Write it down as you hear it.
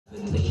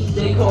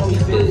they call me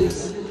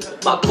Biz.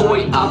 My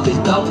boy, I've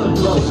been down the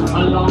road,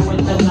 along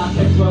with the knock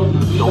and roll.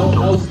 We don't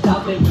know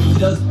stopping, we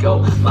just go.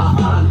 My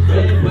eyes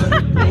red,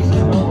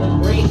 everything on the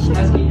brain,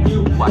 asking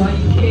you why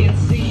you can't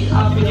see. I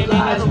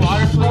realize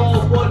we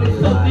all wanted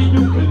something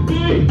you could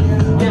be.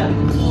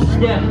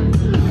 Yeah,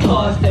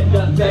 cause and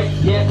effect,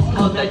 yeah,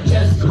 all that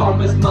just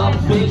karma's my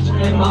bitch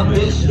and my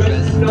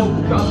mistress. No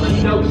drama,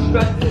 no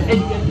stress,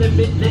 it's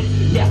limitless.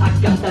 Yeah, I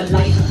got the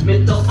light,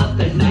 middle of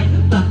the night,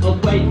 fly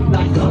away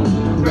like a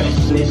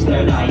freshness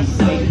that I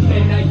sight.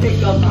 And I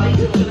take a bite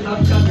till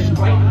I'm shining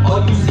bright.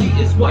 All you see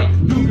is white,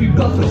 you be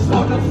about to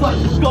start a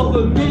fight.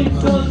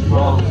 Government does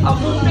wrong,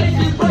 I'ma make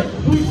it right.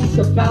 We need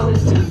the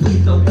balance, we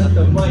don't have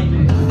the right.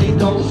 They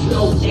don't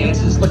show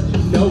answers, but you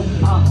know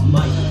I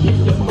might. If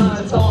your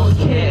mind's on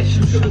cash,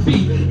 you should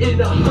be in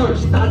the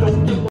hearse. I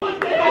don't give a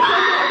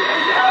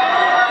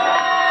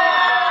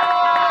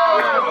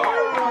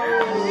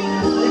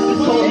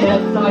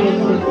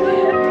scientist.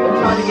 I'm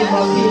trying to get my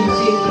PhD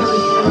in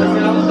chemistry right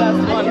now. That's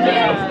one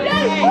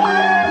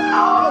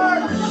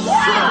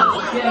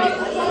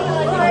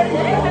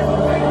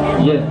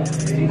Yeah.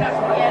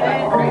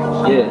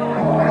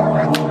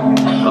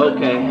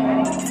 Okay.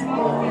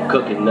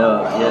 Cooking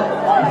up, yeah.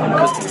 I'm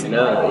cooking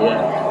up,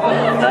 yeah.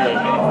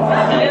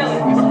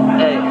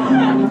 Hey.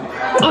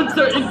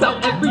 Uncertain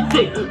about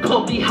everything,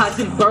 call me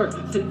Heisenberg.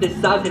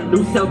 Synthesizing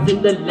new sounds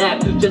in the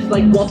lab, just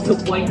like Walter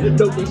White.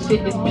 Know this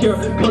shit is pure,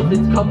 cause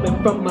it's coming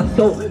from my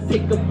soul.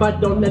 Take a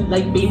ride on the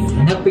light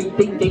beam,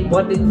 everything they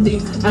want it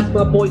seems. Ask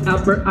my boy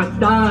Albert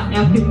Einstein,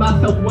 asking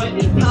myself when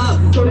it's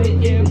time. Throw the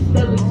air,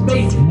 still in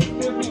space,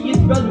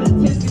 experience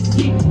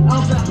relativity.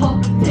 I'll bet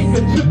I'll take a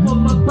trip on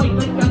my bike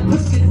like I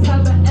took a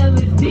time of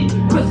LSD.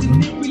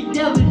 Questioning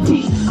reality,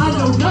 I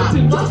know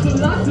nothing, my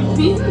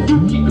philosophy. You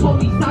can call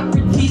me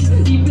Socrates,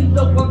 even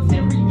though I'm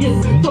serious.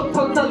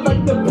 Sometimes I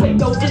like to play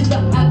though in the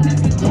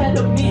Athens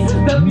Academy.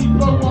 Let me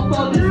blow off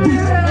all this beat.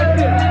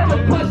 Answer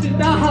your question,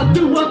 now how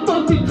do I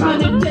function? Trying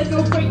to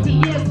generate the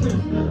answers.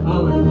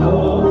 All I know,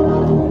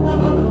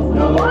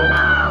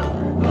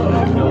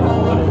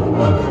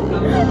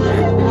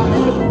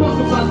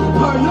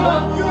 turn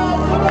up.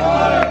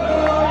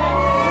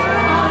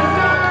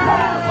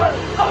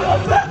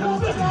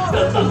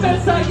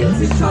 Science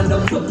is trying to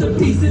put the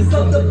pieces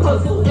of the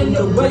puzzle in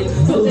the way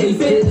so they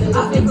fit.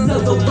 I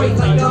accelerate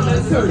like I'm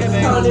a search,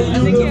 trying to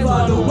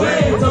unify the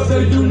waves of the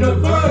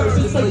universe.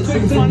 It's like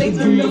tricks and things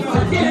to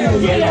unify.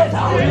 Yeah, that's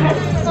how it is.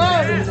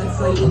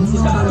 Science is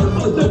trying to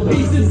put the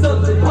pieces of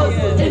the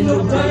puzzle in the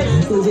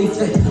way so they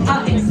fit. I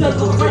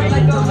accelerate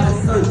like I'm a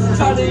search,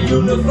 trying to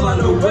unify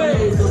the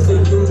waves of the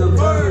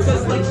universe.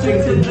 Just like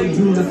strings in the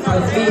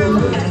unified field.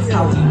 That's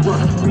how we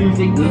work.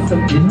 Music needs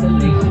some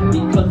distillation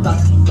because I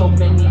see so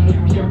many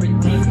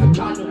impurities.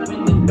 Trying to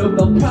win the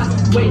Nobel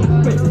Prize, wait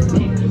for the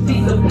team. See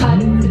the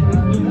patterns in the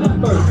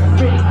universe.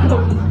 Pretty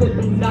close to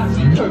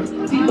Fibonacci curves.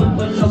 See the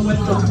one I went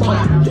to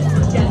fun.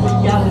 Get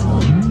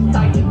reality,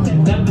 science and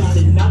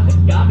medicine, not the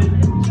goddess.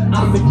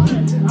 I'm a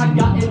truth, I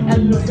got an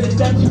element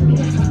that you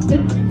can't.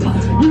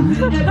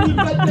 Using every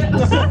method,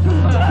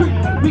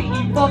 we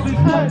evolve in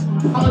one.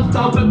 I'll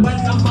start when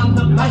I'm on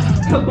the mic.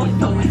 Come on,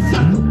 so it's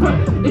just a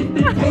breath.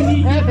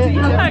 Instantaneous, see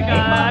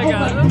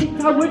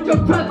I went your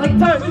breath like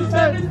time.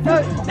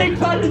 They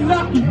try to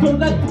knock you from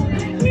that.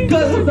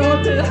 Cause it's all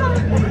to that.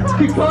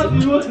 Because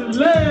you wasn't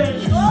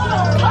late.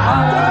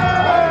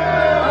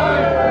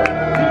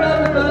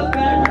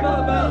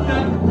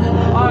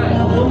 Alright,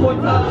 one more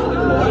time for the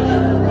chorus.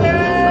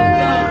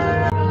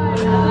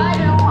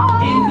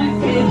 In this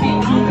heavy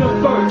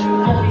universe,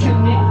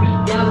 alternate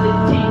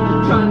reality,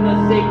 trying to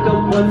save the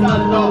ones I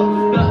know,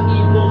 the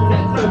evils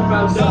that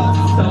surround us.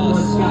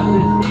 Someone's got to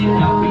say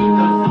I'll be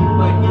the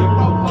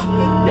superhero of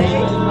the day.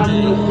 I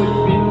know we've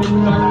been in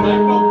dark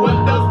night, but what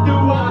else do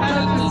I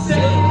have to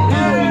say?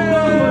 Here we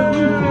go,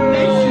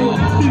 hallucination.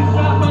 This is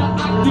not my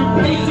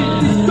occupation.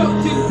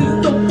 Destruction is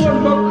the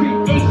form of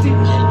creation.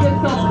 Guess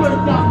I'll burn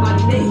down my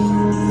nation.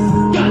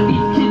 Got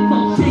these kids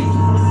all shaking.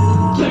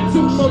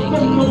 Sexual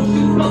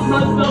emotions, but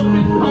my love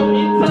is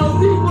coming. Tell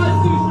me what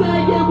you say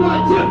and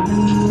what you.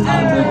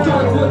 And the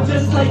drugs were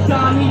just like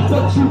Donnie,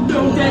 but you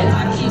know that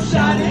I keep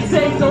shining.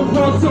 Save the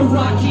world, so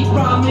I keep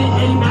rhyming,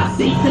 and I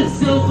see the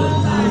silver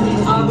lining.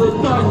 I'm a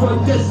dark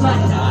one just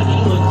like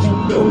Donnie, but you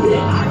know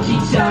that I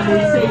keep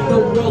shining. Save the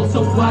world,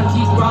 so I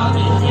keep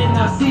rhyming, and I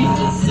see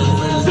the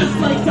silver. Just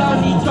like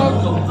Donnie, dark,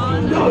 so I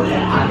know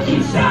that I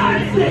keep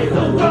shining. Save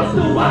the world,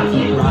 so I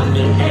keep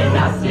rhyming, and I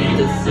see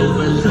the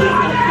silver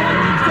lining.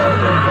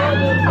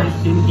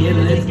 Yeah,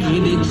 let's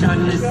get it,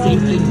 trying to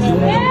save the universe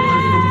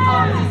from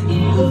all these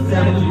evils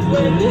that we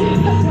live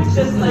in.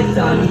 Just like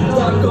Donnie,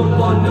 walk up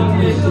on the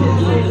mission.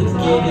 Yeah, let's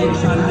get it,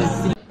 trying to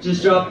see.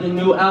 Just dropped a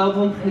new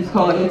album. It's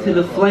called Into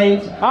the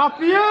Flames.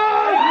 Opvious!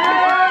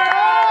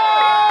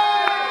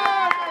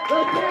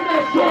 Let's hear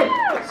that shit.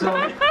 So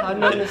I've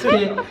known this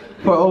kid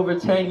for over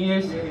 10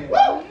 years.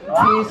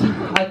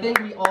 I think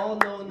we all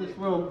know in this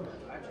room,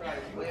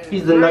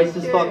 he's the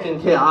nicest fucking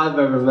kid I've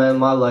ever met in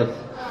my life.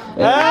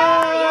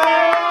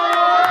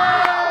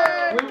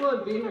 We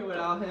wouldn't be here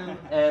without him,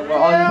 and we're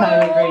all just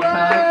having a great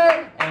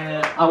time. And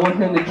I want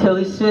him to kill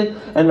his shit,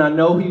 and I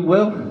know he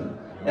will.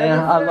 And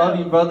I love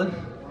you, brother.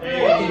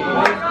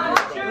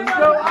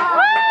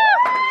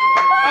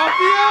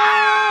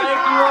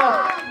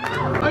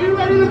 Are you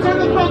ready to turn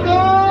the fuck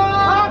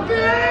up?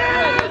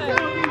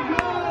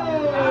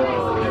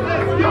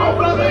 Let's go,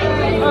 brother!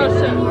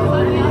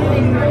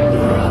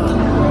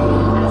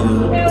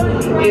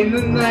 In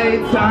the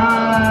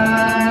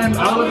nighttime,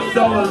 I was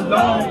so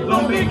alone.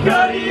 Bumping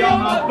Cuddy on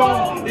my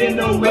phone. In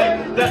the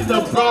way, that's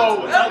the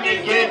pro. Help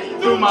me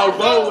get through my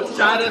road.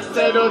 Try to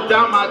settle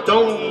down my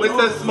dome with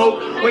the smoke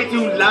way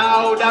too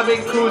loud. I've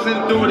been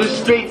cruising through the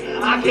streets.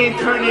 I can't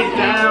turn it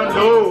down,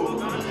 no.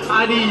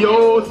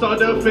 Adios, all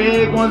the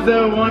fake ones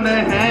that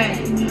wanna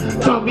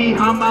hang. Talk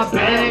behind my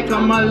back,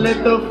 I'ma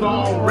let the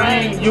phone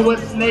ring. You a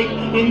snake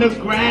in the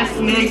grass,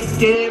 snake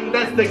skin,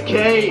 that's the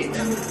case.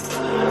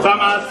 By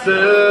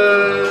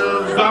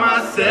myself, by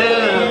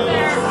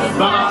myself,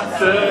 by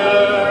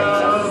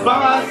myself, by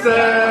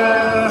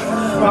myself,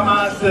 by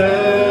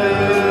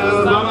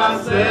myself, by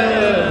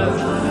myself,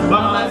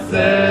 by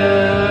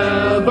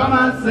myself, by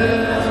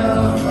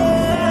myself.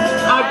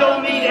 I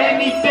don't need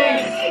anything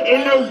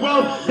in the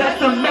world, that's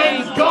the main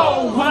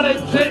goal. What a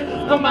trip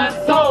for my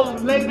soul,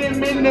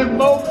 living in the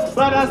most,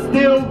 but I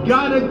still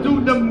gotta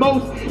do the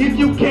most. If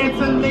you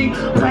canceling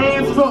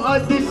plans for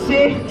other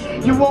shit,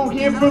 you won't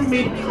hear from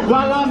me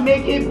while I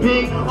make it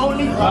big.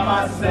 Only by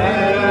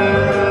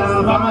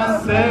myself, by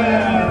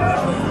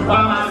myself,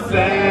 by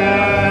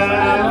myself,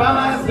 by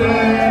myself,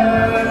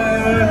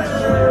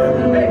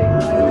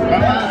 by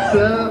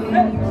myself,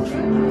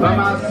 by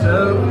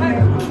myself.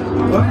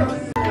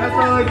 That's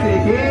all I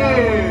take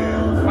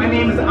here. My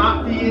name is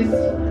Opvious,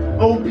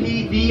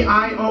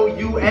 O-P-V-I-O-U-S.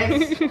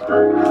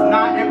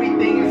 Not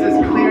everything is as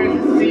clear as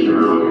it seems.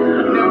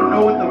 You never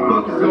know what the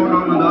fuck is going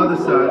on the other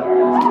side.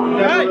 You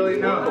never really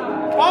know.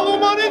 Follow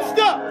him on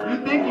Insta! You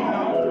think you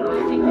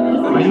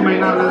know. But you may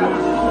not really know.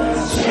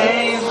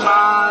 Change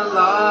my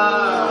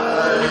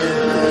life.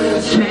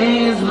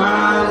 Change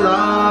my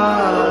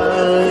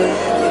life.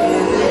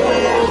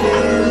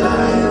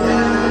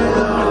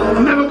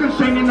 I'm never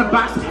constrained in the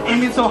box.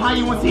 Aiming so high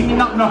you won't see me,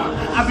 no.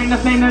 I bring the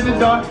flame to the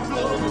door.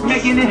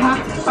 Making it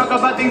hot, talk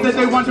about things that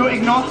they want to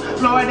ignore.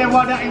 Flow than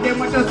water and they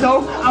want your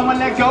soul. I won't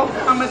let go,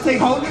 I'ma take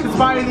hold.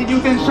 Inspire the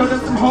youth and show them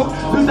some hope.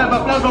 To step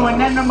up, flow, go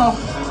an animal.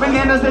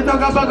 Bananas, they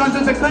talk about guns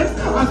to the cliff.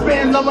 I'm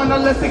spitting love on the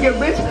list to get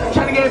rich.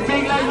 Trying to get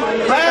big like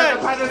hey.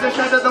 The fighters, the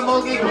shredders, the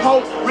mold, geek,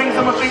 hope. Rings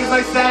on my fingers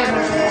like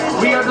sadness.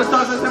 We are the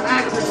stars of some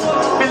actors.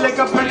 Feel like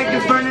a panic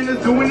is burning, is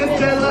doing this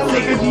stellar.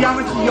 Sacred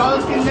geometry, all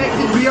is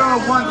connected. We are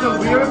one, so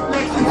we are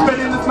reflections.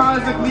 Spreading the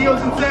smiles like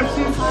Leo's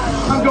inceptions.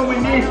 I'm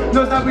going in,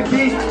 knows I would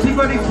be. See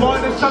for these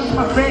waters, chunks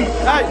my friend.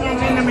 I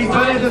ain't enemies,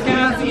 but I just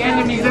cannot see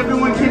enemies.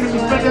 Everyone kidding me,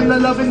 spreading the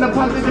love and the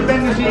positive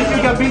energy. If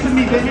you got beef with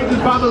me, then you're just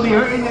probably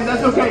hurting, and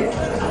that's okay.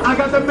 I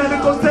got the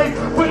medical tape,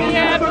 putting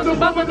your hands on the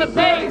bump on the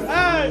bass.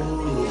 Hey.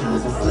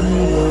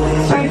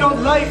 Change your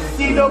life,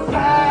 see the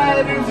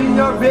patterns in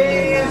your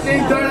veins,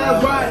 and turn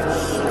that right.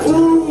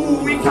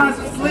 Ooh, we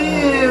conscious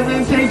live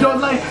and change your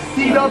life,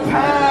 see the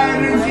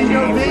patterns in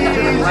your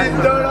veins,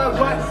 and turn that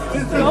right.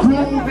 It's the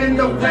groove in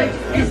the way,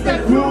 it's the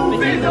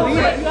groove in the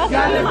way.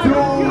 Gotta do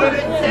what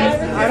it takes.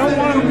 I don't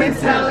want a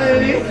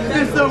mentality.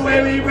 It's the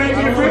way we break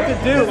it free.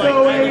 It's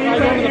the way we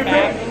break it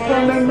free.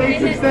 From the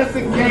matrix, that's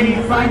the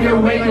game. Find your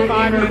way to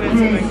find your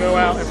groove. Go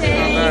out if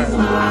it's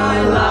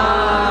not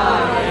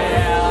that.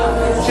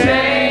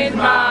 Change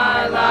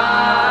my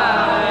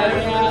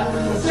life.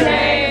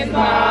 Change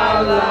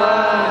my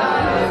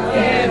life.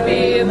 Can't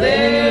be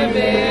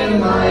living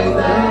like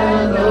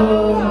that no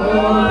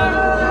more.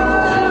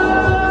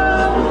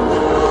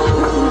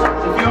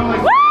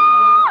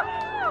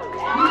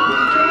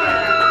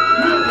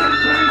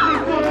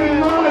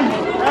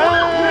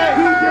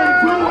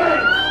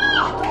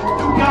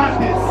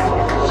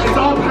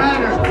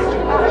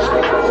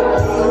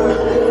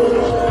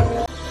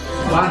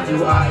 Why do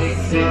I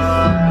exist?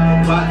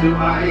 Why do I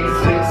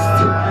exist?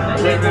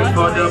 Living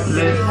for the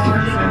bliss,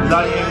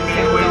 lying me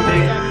with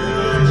it.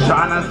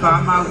 Trying to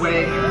find my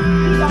way,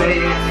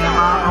 staying in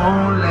my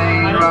own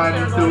lane.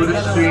 Riding through the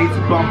streets,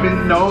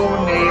 bumping no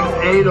names.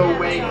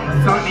 808,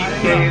 sunny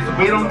days,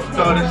 we don't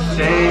throw the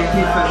shade.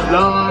 Peace and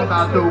love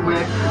out the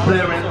way,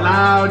 blaring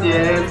loud,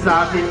 yeah, it's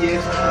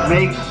obvious.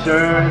 Make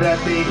sure that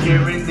they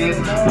hearing this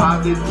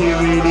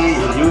positivity.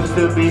 It used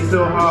to be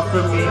so hard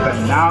for me, but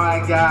now I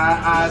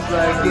got eyes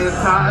like it's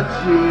hot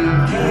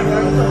shit.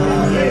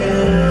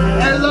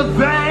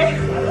 Elevate,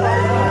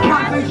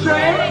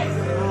 concentrate.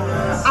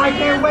 I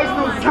can't waste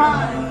no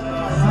time.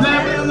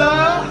 Level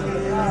up,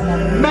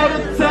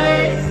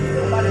 meditate,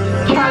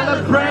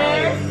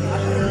 calibrate.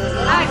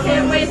 I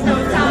can't waste no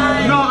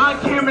time. No, I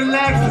can't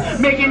relax.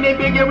 Making it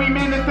bigger, we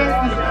manifest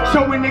it.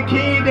 Showing the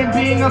kid and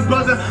being a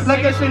brother.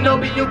 Like a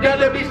shinobi, you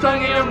gotta be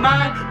strong in your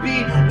mind.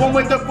 Be one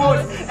with the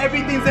force.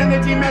 Everything's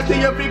energy, match to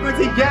your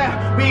frequency.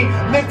 Yeah, we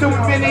live to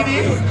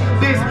infinity.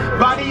 This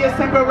body is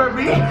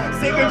temporary.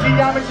 Sacred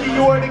geometry,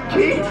 you are the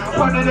key.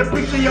 Part of the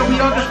picture, yo, we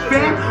all the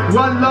fam.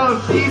 One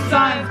love, peace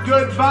signs,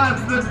 good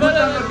vibes. Let's put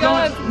on the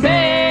guns.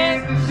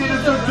 Man, this shit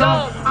is so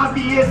dumb.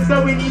 obvious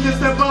that we need to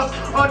step up.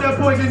 All the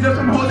poison just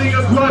from holding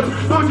a grudge.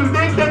 Don't you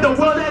think that the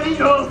world had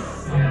enough?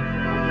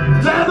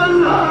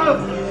 Level up,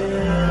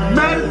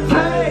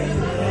 meditate,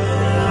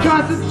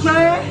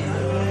 concentrate,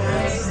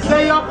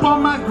 stay up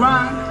on my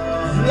grind.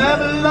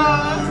 Level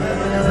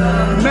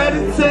up,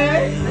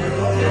 meditate,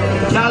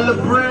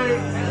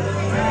 calibrate.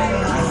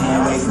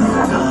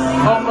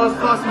 Almost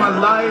lost my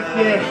life,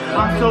 yeah.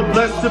 I'm so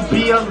blessed to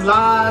be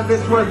alive.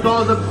 It's worth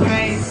all the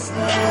pain.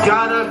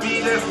 Gotta be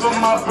there for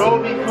my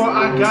bro before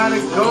I gotta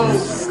go.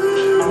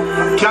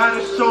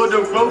 Gotta show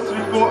the ropes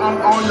before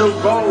I'm on the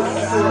road.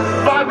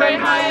 Vibrate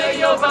higher,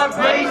 your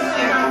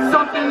vibration.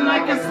 Something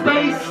like a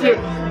spaceship.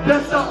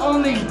 That's the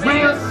only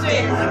real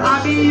shit.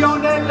 I be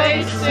on that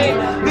late shit.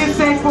 This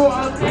ain't for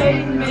a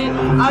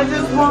payment. I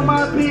just want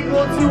my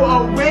people to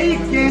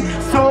awaken.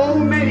 So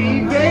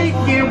many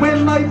vacant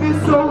when life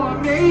is so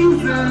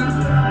amazing.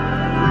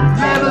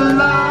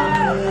 Level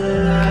up,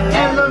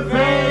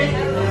 elevate,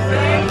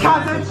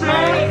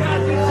 concentrate,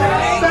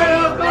 stay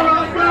up on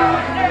my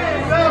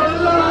grind.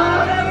 Level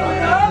up,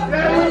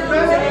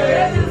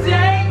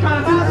 elevate,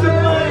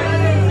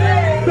 concentrate,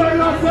 stay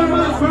up on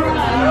my grind.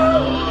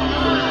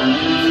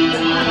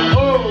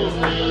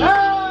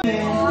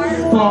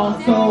 Fall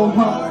so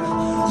hard,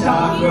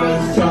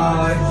 chakras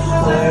charged,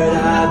 third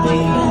eye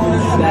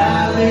beam,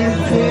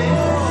 balance it.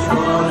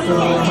 Fall so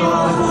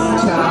hard,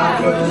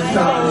 chakras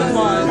charged,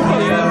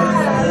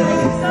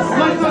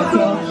 life is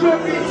so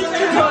trippy,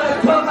 trying to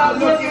come out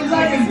looking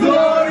like it's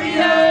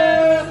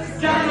glorious.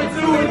 Gotta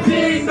do it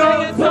big,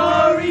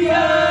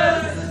 notorious.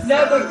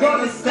 Never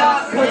gonna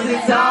stop cause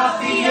it's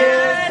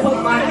obvious. Put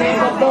my name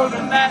up on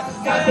the map,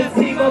 got the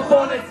team up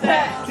on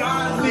attack.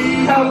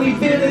 How we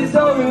feelin'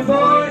 so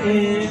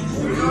important.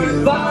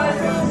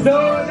 Fine,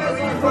 know that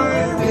we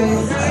worth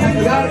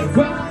it. Gotta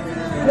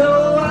grind, know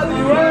I'll be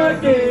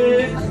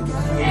working.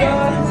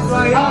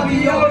 Yeah, I'll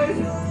be on it.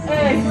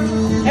 Hey,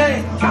 hey,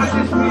 got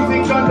this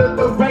music under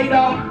the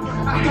radar.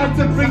 I had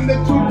to bring the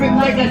truth in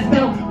like a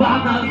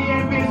snowbomber. Me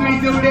and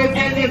Bizmark do this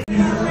and it's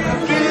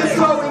feeling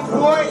so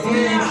important.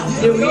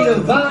 You need a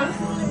vibe,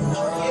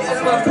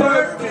 that's my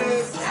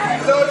purpose.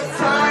 Know the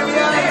time,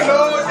 yeah, I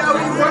know that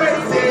we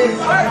worth it.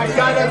 I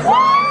gotta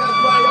grind, that's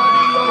why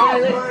I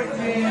be on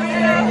working.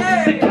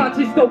 The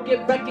conscious don't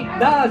get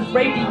recognized.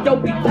 Radio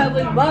be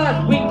telling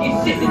lies. Wicked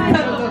shit is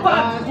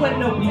televised.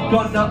 When are we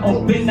gonna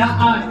open our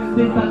eyes?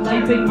 This our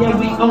life and yeah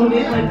we own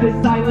it. Let the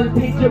silence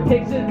paint your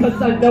picture.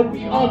 Cause I know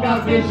we all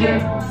got vision.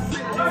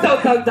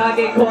 Sometimes I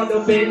get caught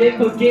up in it.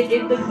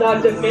 Forgetting the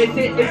larger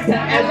mission is to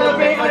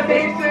elevate our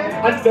nation.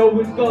 I know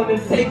it's gonna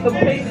take some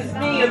patience.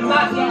 Me and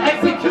my team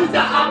execute the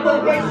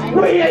operation.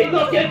 We ain't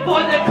looking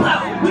for the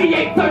clout. We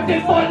ain't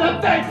searching for the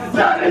fame.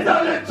 Sun is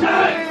on the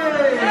chain.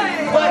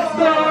 What's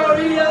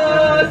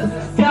glorious?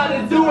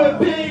 Gotta do it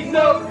big,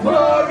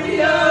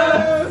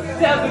 notorious.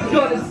 Never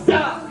gonna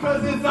stop,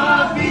 Cause it's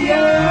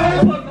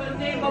obvious. put my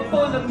name up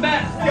on the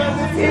map. Got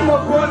the team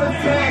up on the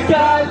track.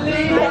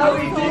 Golly, how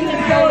we did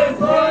it so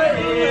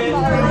important.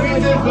 We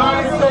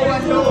divine, so I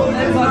know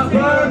That's my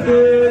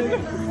purpose.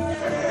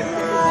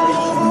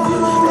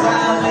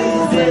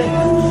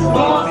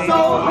 Fall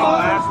so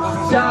hard,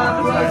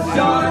 chakra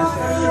charge,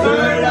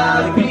 third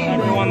eye beam.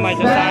 Everyone like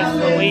decides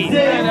to leave.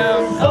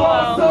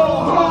 Fall so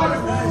hard,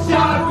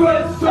 chakra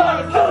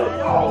charge.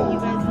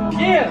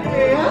 Yeah.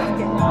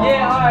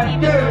 Yeah,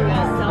 alright.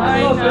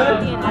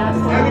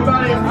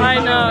 Everybody, I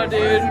know,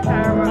 dude.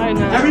 I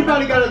know.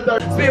 everybody got a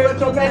third.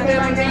 Spiritual man,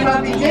 I name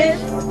my begin.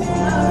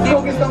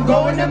 Focused on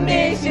going to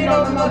mission.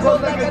 All of my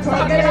goals like a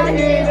target, I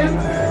hit him.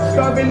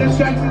 Starving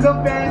distractions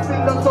of fancies.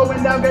 I'm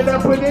slowing down, gotta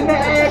put in the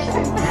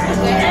action.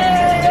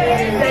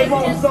 They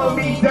won't slow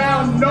me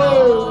down,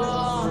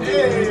 no.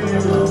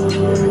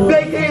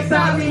 They can't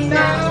stop me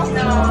now.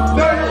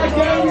 They're not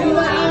getting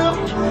loud.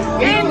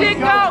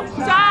 Indigo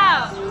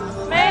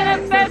child,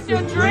 manifest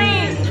your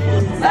dreams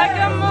like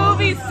a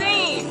movie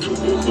scene.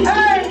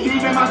 Hey!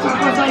 Even my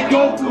chakras like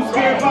Goku,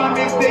 scared bomb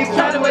if they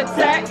try to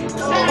attack.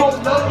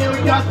 Hold up, yeah,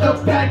 we got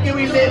the pack, and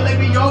we lit like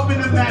we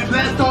open the map.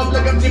 Blast off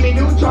like I'm Jimmy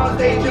Neutron,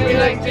 they treat me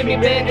like Jimmy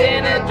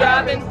Bandana and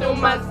driving through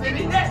my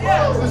city.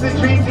 It's a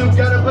dream, you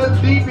gotta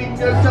believe in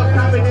yourself,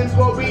 confidence,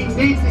 what we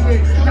need to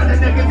get. Got a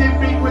negative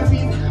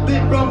frequencies,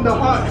 lit from the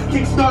heart,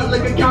 kickstart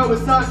like a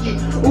Kawasaki,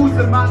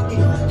 Uzumaki,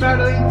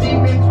 battling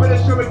demons with a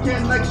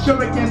shuriken like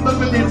shuriken. Look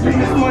within, bring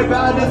this boy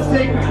by the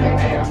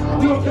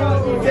sacred. You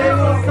got me, they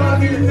won't stop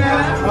me now.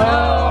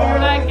 Oh,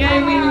 that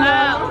gave me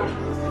loud.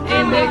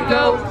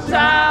 Indigo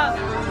child,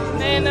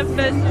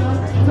 manifest your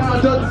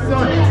Times of the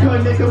sun,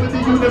 connected with the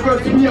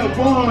universe, we are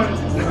one.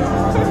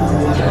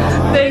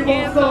 They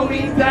can't slow me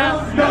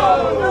down. No,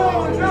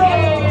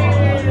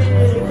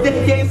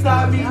 they can't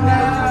stop me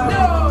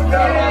now.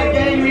 They're not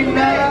getting me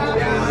now.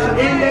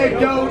 In their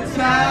go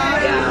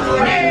time,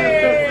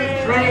 manifest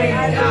a dream,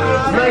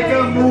 like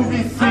a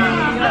movie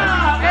scene.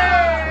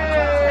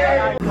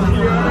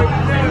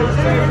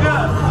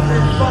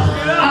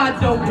 I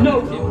don't know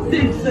if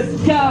this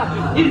a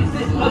god, is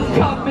it a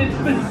common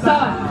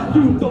facade?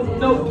 You don't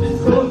know,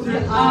 just close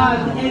your eyes.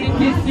 eyes and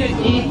kiss your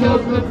ego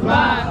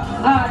goodbye.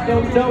 I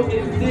don't know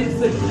if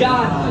this a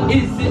god,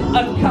 is it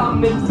a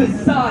common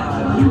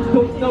facade? You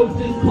don't know,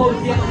 just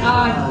close your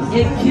eyes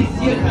and kiss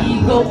your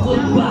ego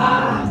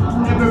goodbye.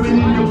 Never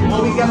really knew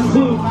what we got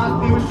blue. My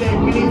spirit said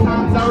many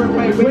times I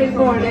repay. Wait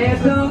for an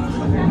anthem.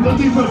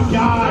 Looking for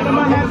God. I'm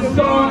gonna have to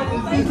go.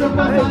 Since the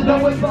month I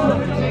know it's fun.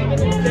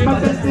 My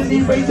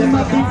destiny raising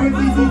my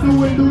frequency. See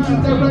through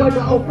illusions that run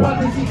my own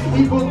prophecy.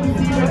 Evil to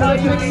see when I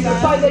train to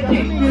fight the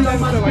king. Feel like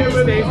my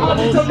spirit All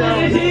this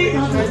community.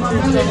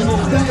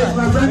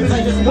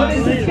 What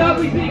is this God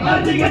we think?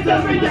 I think it's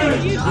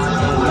everything.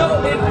 No,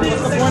 if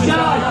this a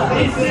God,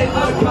 is it a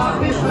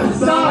common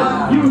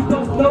facade? You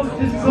don't know,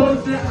 just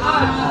close your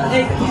eyes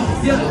and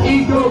kiss your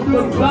ego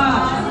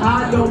goodbye.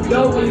 I don't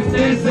know if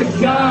this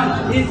a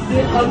God, is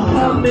it a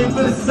common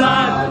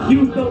facade?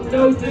 You don't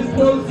know, just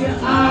close your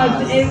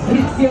eyes and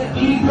kiss your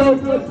ego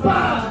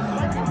goodbye.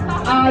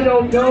 I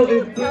don't know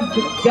if this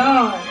is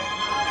God.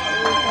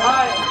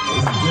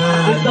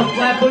 It's the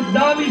Flatbush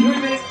Zombies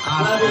remix.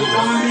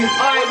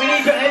 Alright, we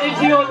need your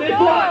energy on this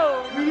one.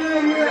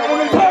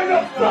 Turn the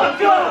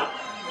fuck up!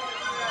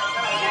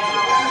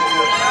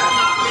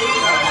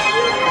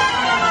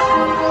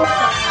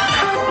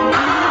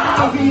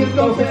 Opvious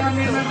go down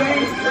in the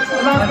veins.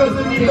 Life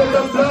doesn't need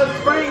the blood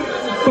spring.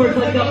 First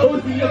like the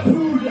Uzi of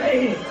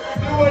Kool-Aid.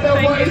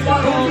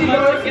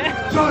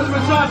 Charge my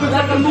shot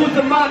Like a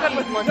Muzamaki.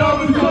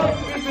 Naruto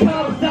and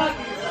Kawasaki.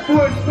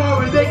 Sports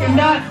power, they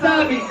cannot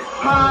stop me.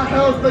 High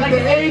health like the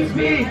HP.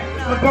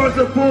 The bars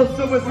are full,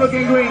 so it's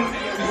looking green.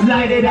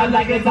 Light it up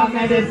like it's on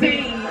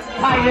medicine.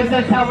 High as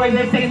the tower,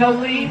 this ain't no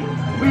lead.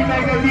 We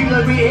make a deal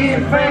like we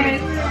in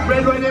France.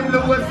 Red, white, and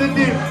blue, what's the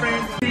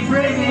difference? We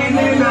bringing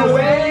in the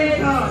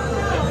wave up.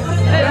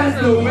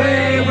 That's the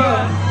wave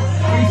up.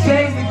 We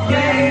change the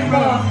game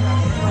up.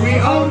 We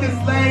own the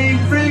same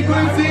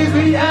frequencies,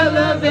 we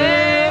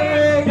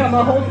elevate. Got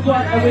my whole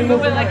squad and we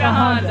moving like a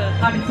Honda.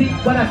 I can see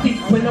what I see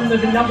when I'm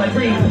living out my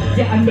dreams.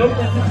 Yeah, I know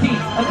that's the key.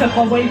 I took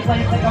my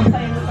wavelength like I'm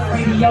playing with the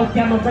radio.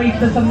 Gamma rays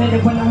just a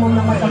minute when I'm on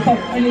the microphone.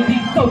 Energy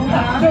so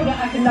high, know that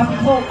I cannot be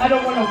cold. I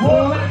don't want to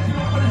war, I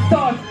shoot for the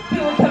stars.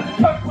 Feeling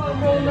temperature while I'm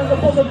rolling on the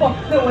boulevard.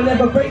 No one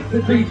ever breaks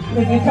the dream.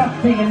 If you try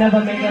to and never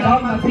make it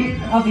on my feet,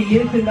 I'll be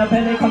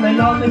independent coming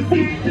on the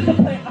seat. Just a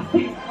plant I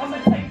see, I'ma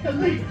take the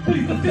lead.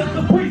 Please to feel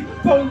the breeze,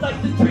 grow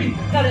like the tree.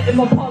 Got it in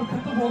my palm,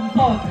 cause the world's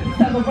on.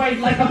 Celebrate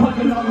like I'm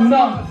punching on the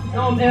nose.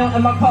 Now I'm ill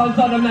and my car's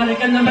automatic,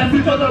 and the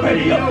message on the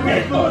radio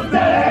is so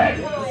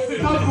static.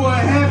 Look what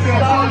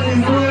happened, all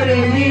this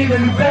wouldn't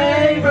even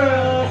favor.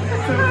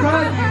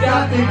 Surprise, you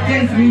got the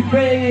Against me,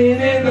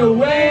 bringing in the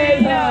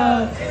wave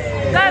up.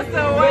 That's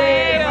the way.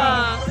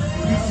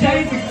 We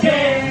change the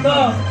game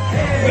up.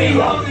 We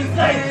own the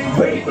same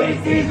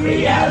frequencies,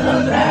 we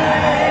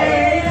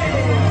elevate.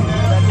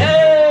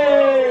 Hey!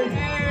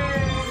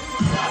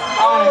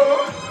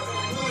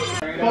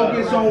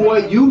 Focus on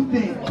what you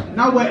think,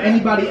 not what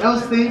anybody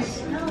else thinks.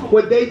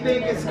 What they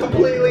think is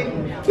completely,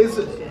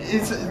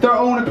 it's their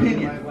own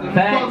opinion.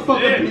 Facts.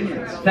 Fuck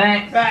opinions.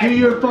 Thanks. Do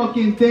your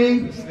fucking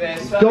thing,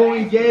 go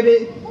and get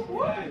it,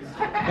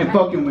 and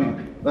fucking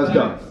win. Let's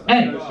go.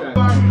 Hey!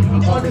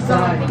 On the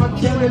side, I'm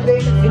killing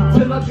it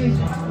until my bitch.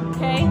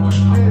 Okay.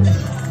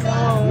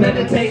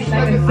 Meditate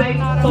like a saint,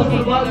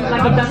 fucking up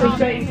like I'm not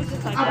straight.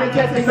 I've been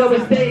testing no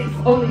mistakes,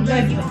 only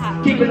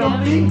lessons. Keep it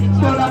on me.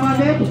 Start on my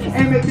neck,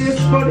 aim at this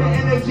for the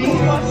energy.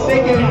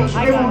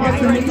 They won't get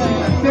to me.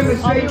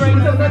 Demonstrate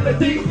some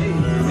empathy.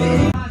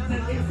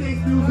 It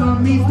takes news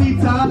on me,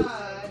 sleep tired.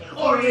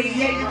 Or 88,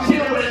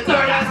 chill with a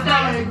third eye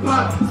static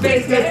pop.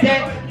 Space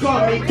cadet, call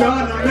me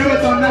gunner.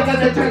 Marathon, I got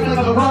the track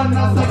like a run.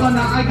 I suck on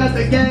the, I got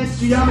the gas.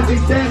 Geometry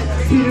sense.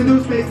 See the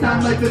new space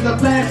time like there's a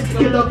plan.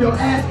 Kill up your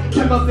ass,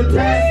 check up the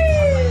trash.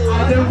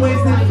 I've been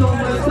wasting so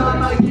much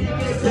time, I can't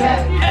get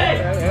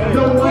back.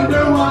 No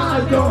wonder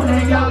why I don't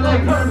hang out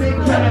like hermit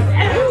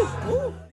crabs.